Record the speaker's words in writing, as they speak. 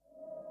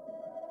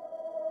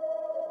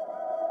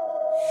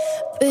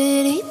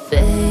Pretty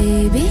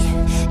baby,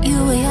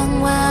 you were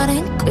young, wild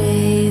and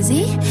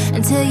crazy,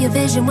 until your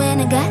vision when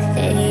it got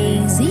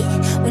hazy.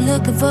 We're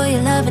looking for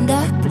your love in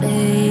dark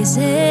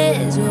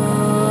places.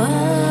 Why?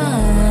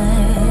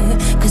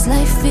 'Cause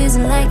life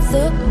isn't like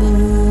the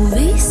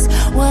movies,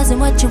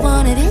 wasn't what you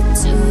wanted it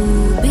to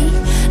be.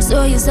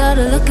 So you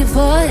started looking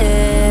for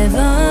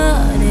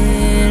heaven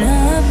in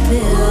a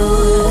pill.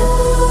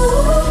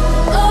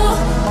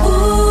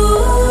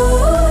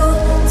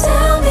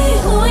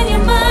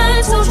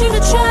 Told you to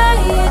try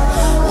it.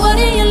 What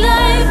in your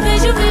life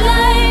made you be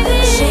like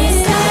this? She's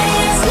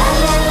dying, la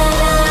la la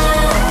la,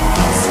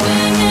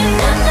 screaming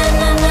na na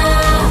na na.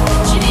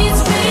 She needs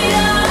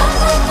freedom,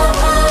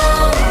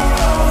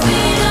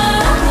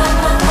 freedom.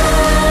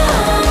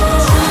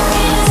 Truth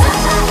is,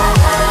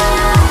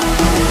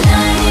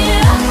 lying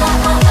here,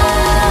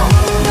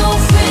 no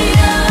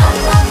freedom,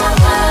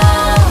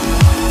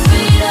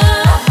 freedom.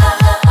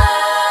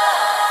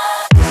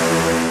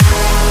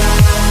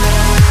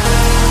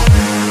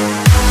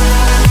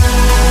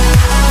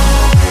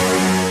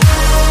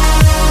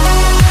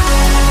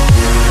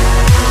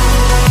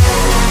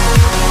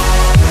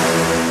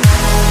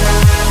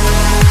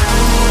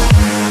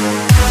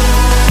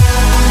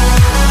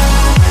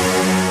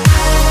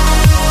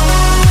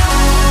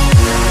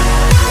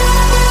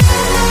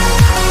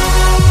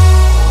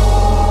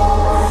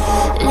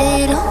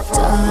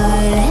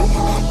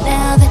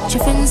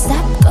 Your friends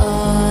stop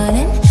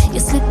calling, you're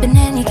slipping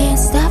and you can't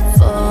stop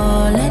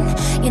falling.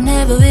 You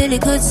never really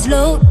could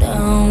slow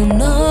down,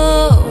 no.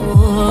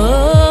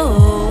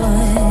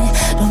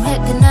 Don't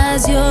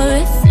recognize your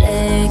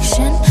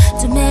reflection.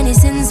 Too many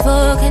sins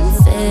for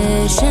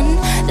confession.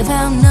 The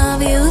fountain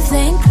of youth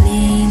ain't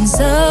clean,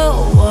 so